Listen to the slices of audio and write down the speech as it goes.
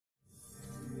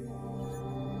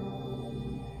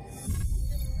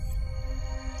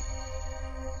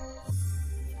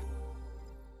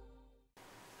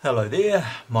Hello there,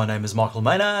 my name is Michael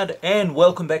Maynard and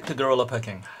welcome back to Gorilla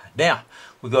Picking. Now,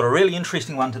 we've got a really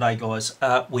interesting one today, guys.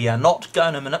 We are not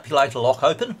going to manipulate a lock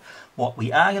open. What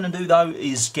we are going to do though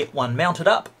is get one mounted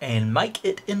up and make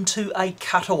it into a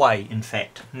cutaway, in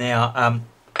fact. Now,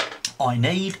 I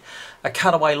need a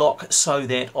cutaway lock so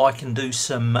that I can do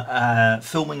some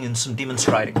filming and some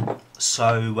demonstrating.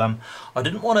 So I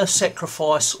didn't want to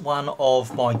sacrifice one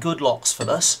of my good locks for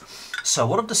this. So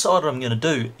what I've decided I'm going to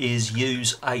do is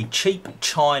use a cheap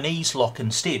Chinese lock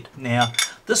instead. Now,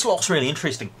 this lock's really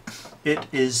interesting. It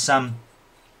is,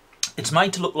 it's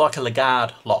made to look like a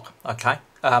Gard lock, okay?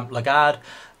 Gard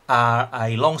are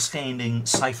a long-standing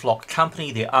safe lock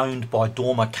company. They're owned by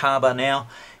Dorma Carver now,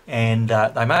 and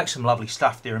they make some lovely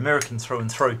stuff. They're American through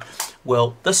and through.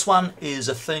 Well, this one is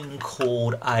a thing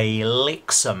called a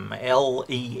Lexam,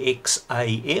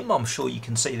 L-E-X-A-M. I'm sure you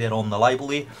can see that on the label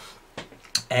there.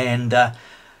 And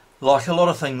like a lot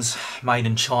of things made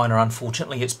in China,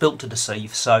 unfortunately, it's built to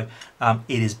deceive. So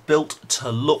it is built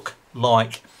to look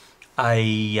like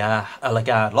a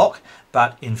Gard lock,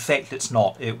 but in fact it's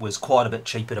not. It was quite a bit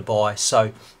cheaper to buy.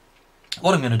 So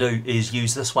what I'm going to do is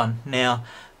use this one. Now,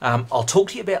 I'll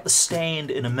talk to you about the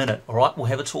stand in a minute, all right? We'll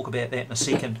have a talk about that in a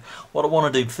second. What I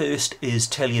want to do first is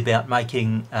tell you about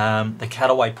making the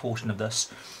cutaway portion of this.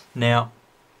 Now,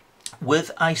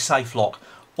 with a safe lock,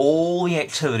 all the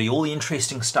activity, all the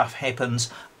interesting stuff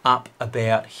happens up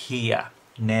about here.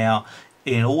 Now,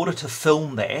 in order to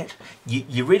film that,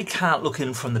 you really can't look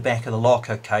in from the back of the lock,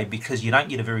 okay, because you don't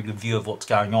get a very good view of what's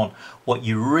going on. What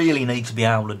you really need to be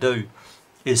able to do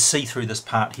is see through this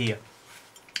part here.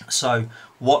 So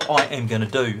what I am going to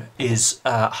do is,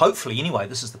 hopefully anyway,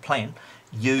 this is the plan,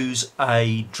 use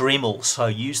a Dremel. So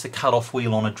use the cut-off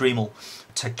wheel on a Dremel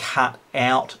to cut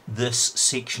out this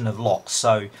section of lock.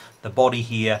 So the body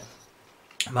here,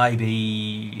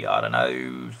 maybe, I don't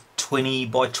know, 20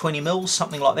 by 20 mils,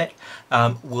 something like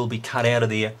that, will be cut out of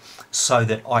there so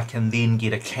that I can then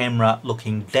get a camera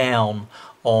looking down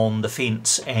on the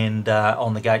fence and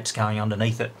on the gates going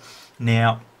underneath it.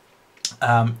 Now,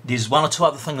 there's one or two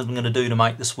other things I'm going to do to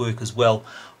make this work as well.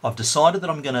 I've decided that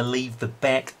I'm going to leave the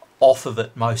back off of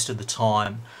it most of the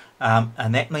time.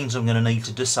 And that means I'm going to need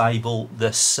to disable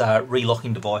this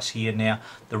relocking device here. Now,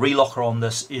 the relocker on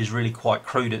this is really quite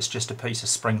crude. It's just a piece of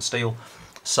spring steel.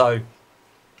 So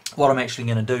what I'm actually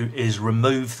going to do is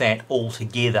remove that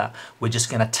altogether. We're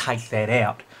just going to take that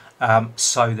out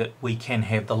so that we can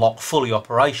have the lock fully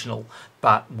operational,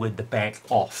 but with the back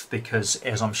off, because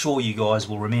as I'm sure you guys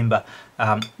will remember,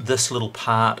 this little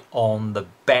part on the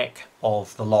back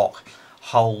of the lock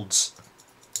holds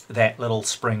that little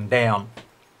spring down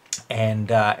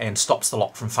and stops the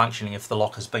lock from functioning if the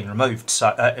lock has been removed.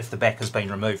 So if the back has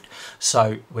been removed,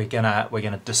 so we're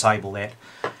gonna disable that.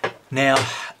 Now,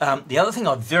 the other thing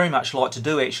I'd very much like to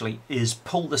do actually is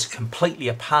pull this completely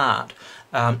apart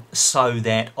so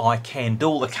that I can do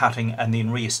all the cutting and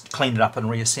then clean it up and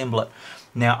reassemble it.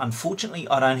 Now, unfortunately,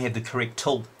 I don't have the correct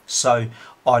tool, so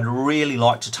I'd really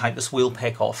like to take this wheel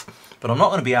pack off, but I'm not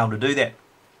going to be able to do that.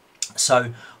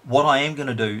 So what I am going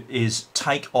to do is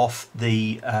take off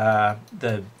the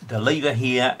lever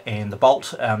here and the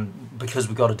bolt, because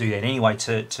we've got to do that anyway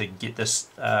to get this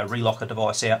relocker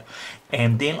device out,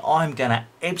 and then I'm going to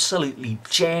absolutely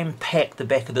jam pack the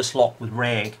back of this lock with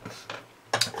rag,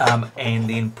 and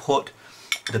then put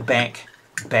the back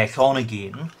on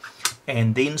again,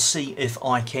 and then see if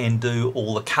I can do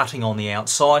all the cutting on the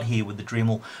outside here with the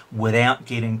Dremel without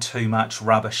getting too much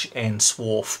rubbish and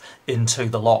swarf into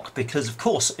the lock. Because of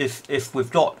course, if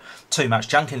we've got too much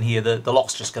junk in here, the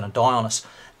lock's just going to die on us.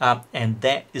 And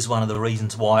that is one of the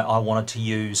reasons why I wanted to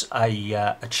use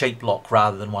a cheap lock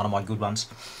rather than one of my good ones.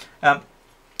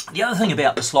 The other thing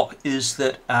about this lock is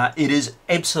that it is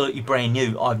absolutely brand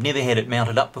new. I've never had it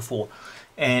mounted up before,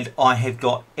 and I have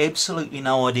got absolutely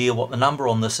no idea what the number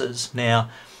on this is. Now,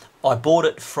 I bought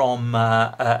it from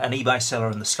an eBay seller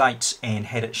in the States and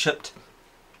had it shipped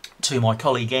to my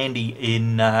colleague Andy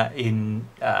in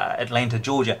Atlanta,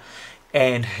 Georgia,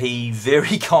 and he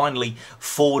very kindly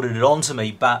forwarded it on to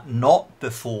me, but not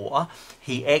before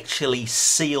he actually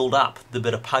sealed up the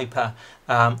bit of paper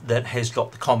that has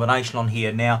got the combination on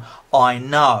here. Now, I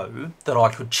know that I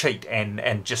could cheat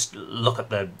and just look at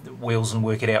the wheels and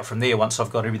work it out from there once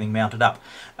I've got everything mounted up,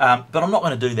 but I'm not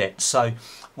going to do that. So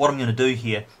what I'm going to do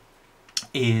here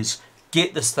is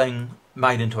get this thing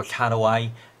made into a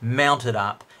cutaway, mount it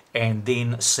up, and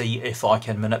then see if I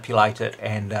can manipulate it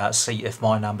and see if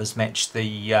my numbers match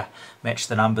the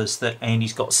numbers that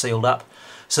Andy's got sealed up.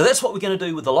 So that's what we're going to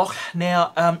do with the lock.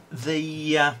 Now,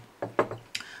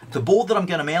 The board that I'm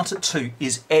going to mount it to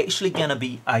is actually going to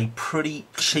be a pretty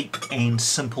cheap and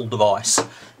simple device.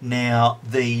 Now,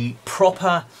 the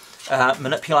proper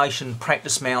manipulation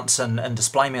practice mounts and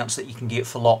display mounts that you can get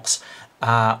for locks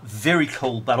are very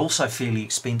cool, but also fairly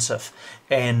expensive.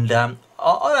 And I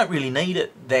don't really need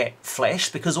it that flash,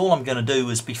 because all I'm going to do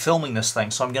is be filming this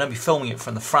thing. So I'm going to be filming it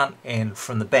from the front and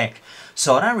from the back.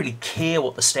 So I don't really care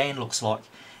what the stand looks like.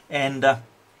 And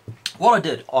what I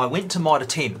did, I went to Mitre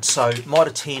 10. So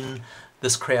Mitre 10,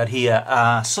 this crowd here,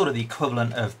 are sort of the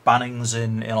equivalent of Bunnings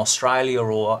in Australia,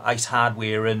 or Ace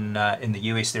Hardware in the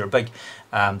US. They're a big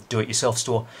do-it-yourself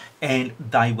store. And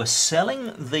they were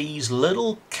selling these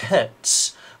little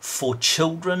kits for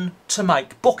children to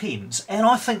make bookends. And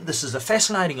I think this is a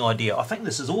fascinating idea. I think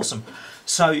this is awesome.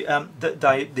 So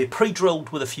they're pre-drilled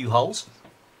with a few holes.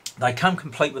 They come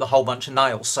complete with a whole bunch of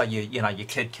nails, so you know your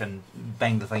kid can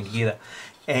bang the thing together.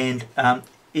 And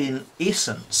in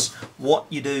essence, what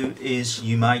you do is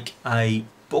you make a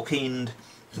bookend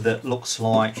that looks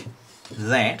like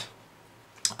that.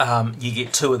 You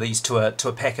get two of these to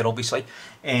a packet, obviously,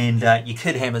 and your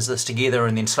kid hammers this together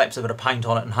and then slaps a bit of paint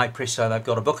on it, and hey presto, they've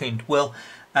got a bookend. Well,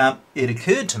 it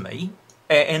occurred to me,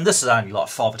 and this is only like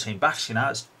 $5 or $10, you know,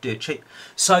 it's dirt cheap.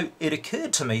 So it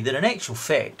occurred to me that in actual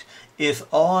fact, if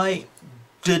I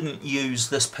didn't use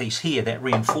this piece here, that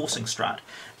reinforcing strut,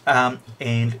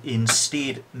 and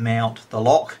instead mount the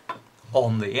lock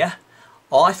on there,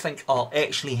 I think I'll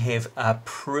actually have a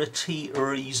pretty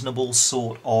reasonable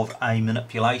sort of a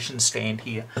manipulation stand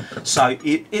here. So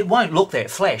it won't look that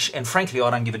flash, and frankly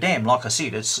I don't give a damn. Like I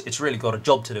said, it's really got a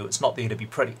job to do. It's not there to be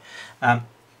pretty.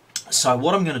 So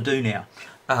what I'm going to do now,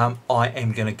 I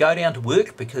am going to go down to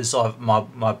work, because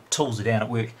my tools are down at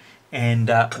work,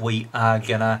 and we are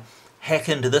going to hack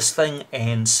into this thing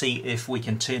and see if we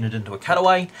can turn it into a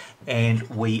cutaway, and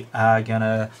we are going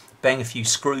to bang a few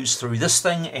screws through this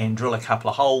thing and drill a couple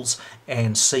of holes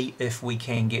and see if we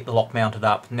can get the lock mounted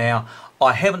up. Now,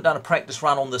 I haven't done a practice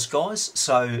run on this, guys,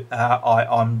 so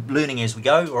I'm learning as we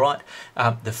go, alright?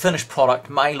 The finished product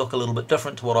may look a little bit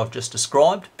different to what I've just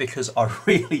described, because I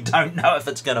really don't know if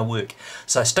it's going to work.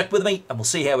 So stick with me and we'll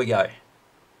see how we go.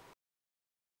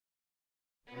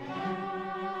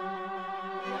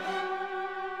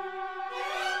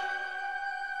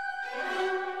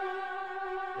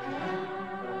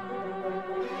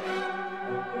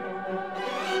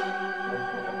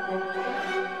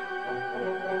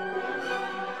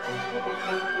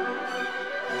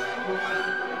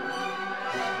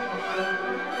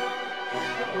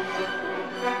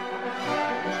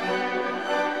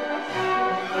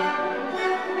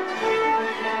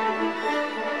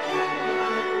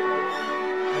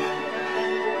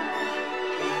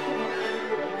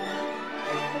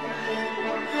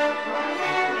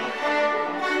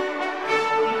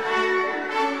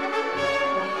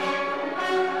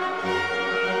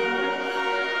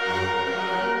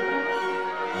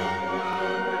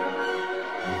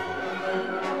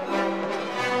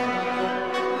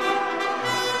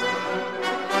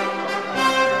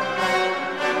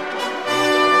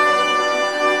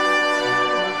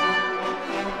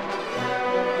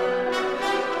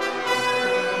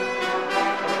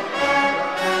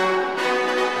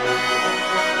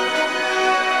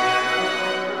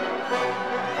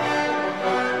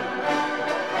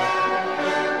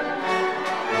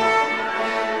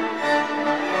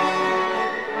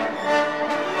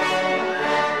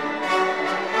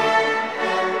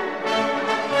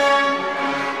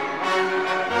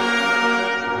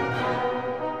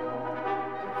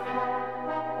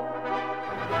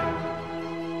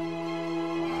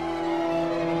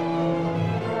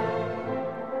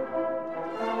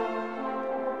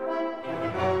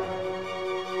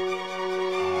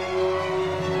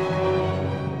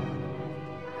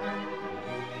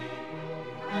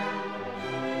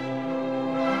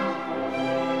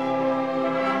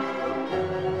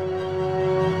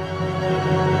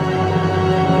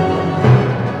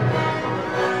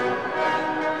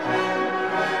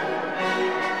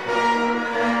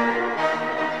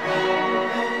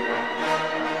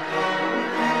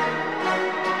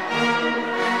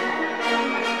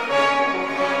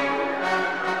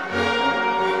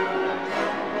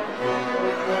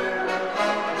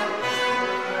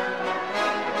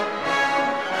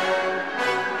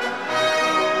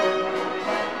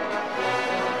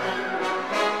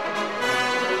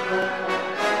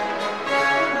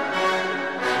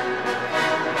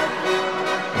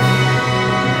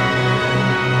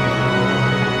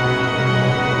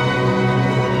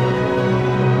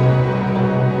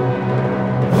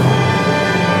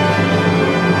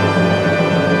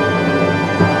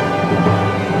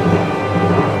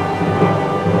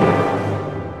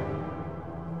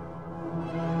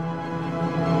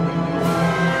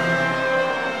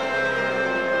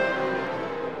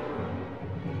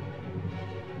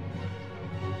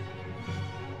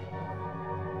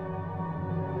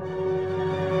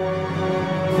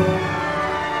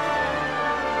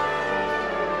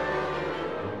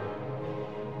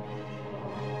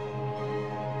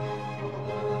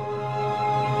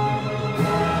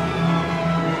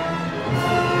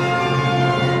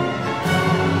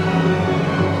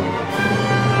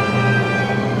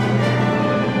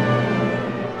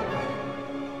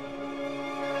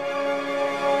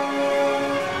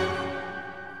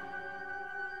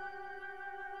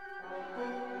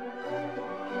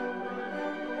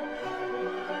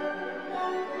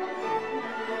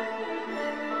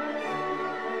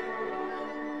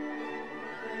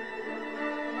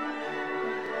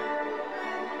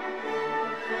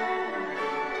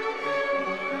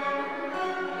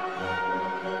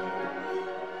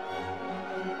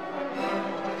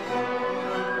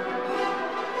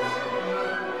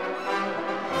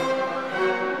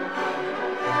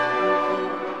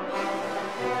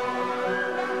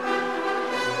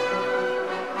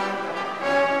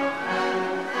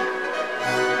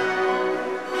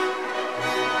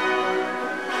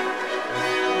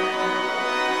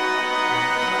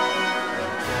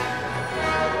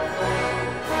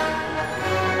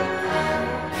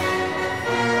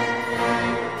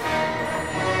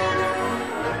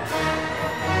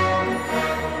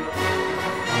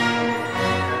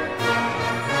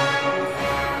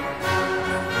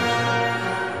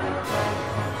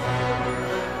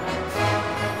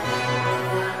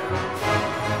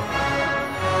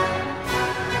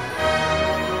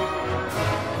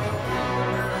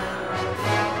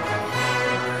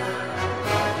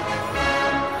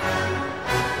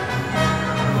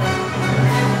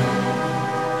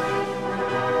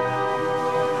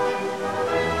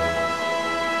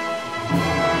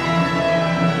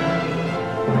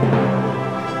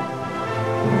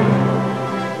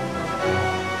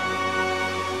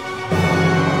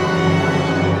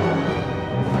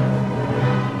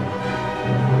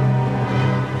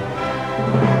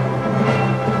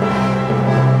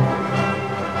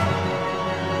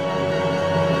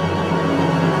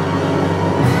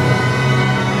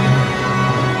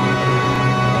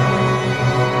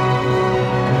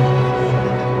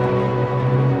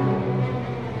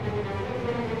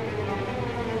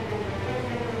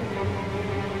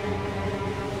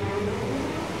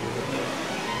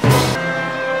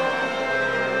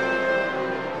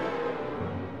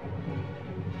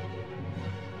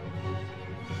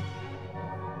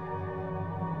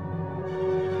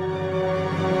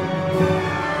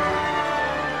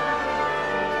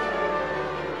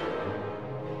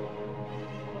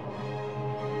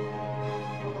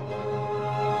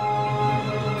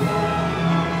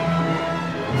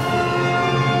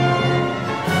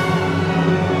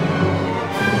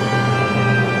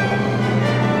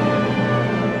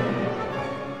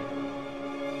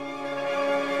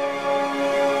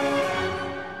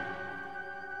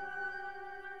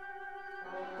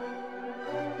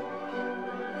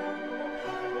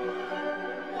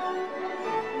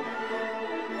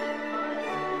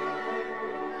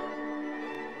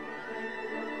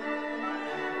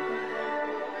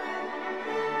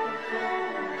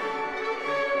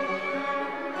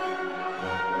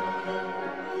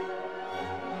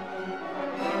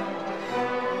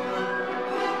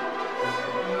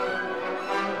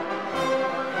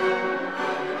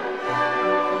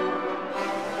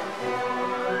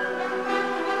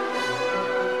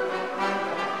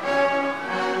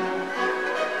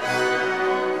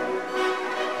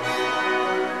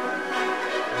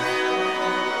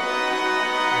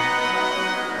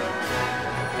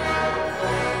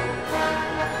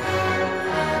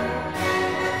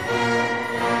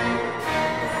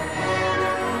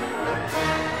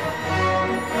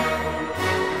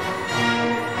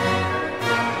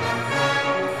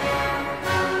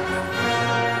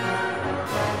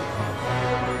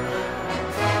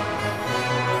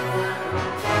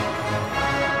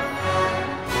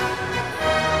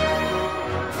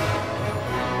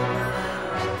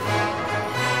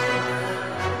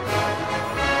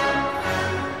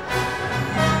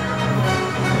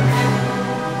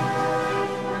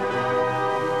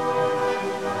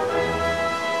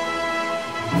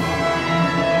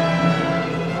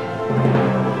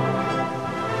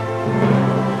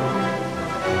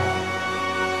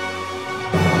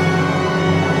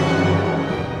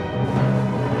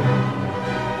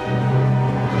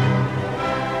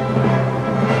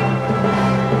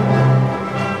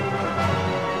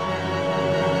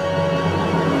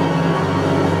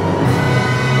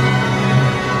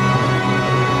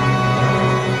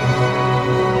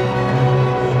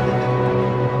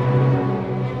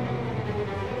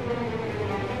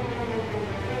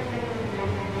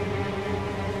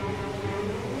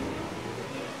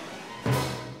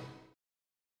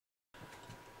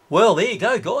 Well, there you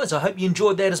go, guys. I hope you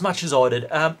enjoyed that as much as I did.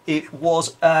 It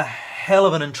was a hell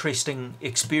of an interesting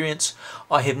experience.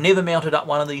 I have never mounted up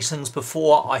one of these things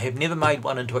before. I have never made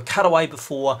one into a cutaway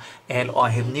before, and I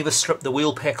have never stripped the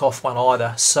wheel pack off one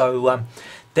either. So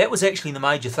that was actually the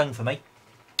major thing for me.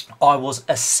 I was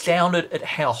astounded at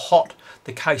how hot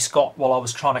the case got while I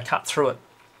was trying to cut through it.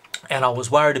 And I was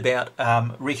worried about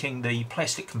wrecking the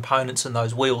plastic components in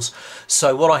those wheels.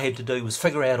 So what I had to do was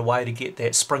figure out a way to get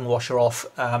that spring washer off,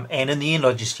 and in the end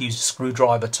I just used a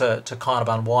screwdriver to kind of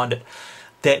unwind it.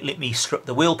 That let me strip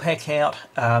the wheel pack out.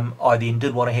 I then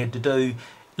did what I had to do,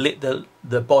 let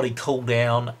the body cool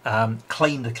down,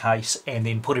 clean the case, and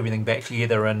then put everything back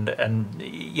together, and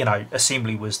you know,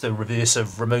 assembly was the reverse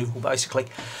of removal basically.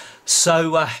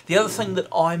 So the other thing that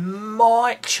I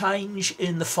might change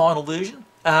in the final version,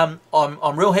 I'm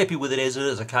real happy with it as it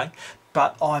is, okay,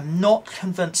 but I'm not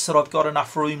convinced that I've got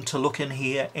enough room to look in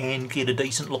here and get a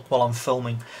decent look while I'm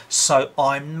filming. So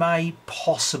I may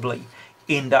possibly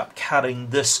end up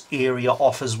cutting this area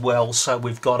off as well, so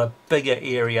we've got a bigger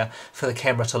area for the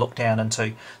camera to look down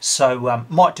into. So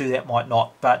might do that, might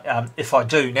not, but if I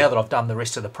do, now that I've done the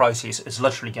rest of the process, it's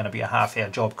literally going to be a half-hour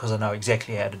job because I know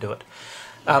exactly how to do it.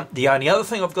 The only other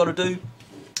thing I've got to do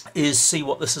is see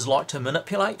what this is like to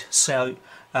manipulate. So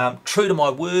true to my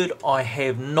word, I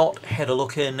have not had a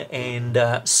look in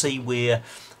and see where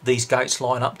these gates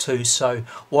line up to. So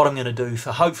what I'm going to do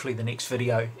for hopefully the next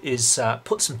video is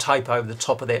put some tape over the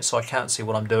top of that so I can't see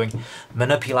what I'm doing,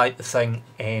 manipulate the thing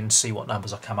and see what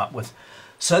numbers I come up with.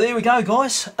 So there we go,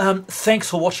 guys. Thanks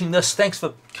for watching this. Thanks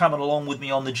for coming along with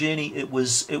me on the journey. It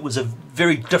was a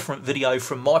very different video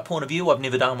from my point of view. I've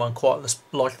never done one quite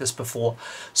like this before.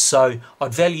 So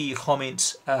I'd value your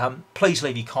comments. Please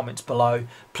leave your comments below.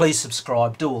 Please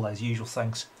subscribe. Do all those usual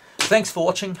things. Thanks for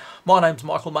watching. My name's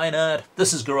Michael Maynard.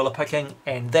 This is Gorilla Picking,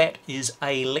 and that is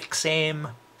a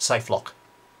Lexam safe lock.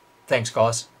 Thanks,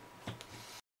 guys.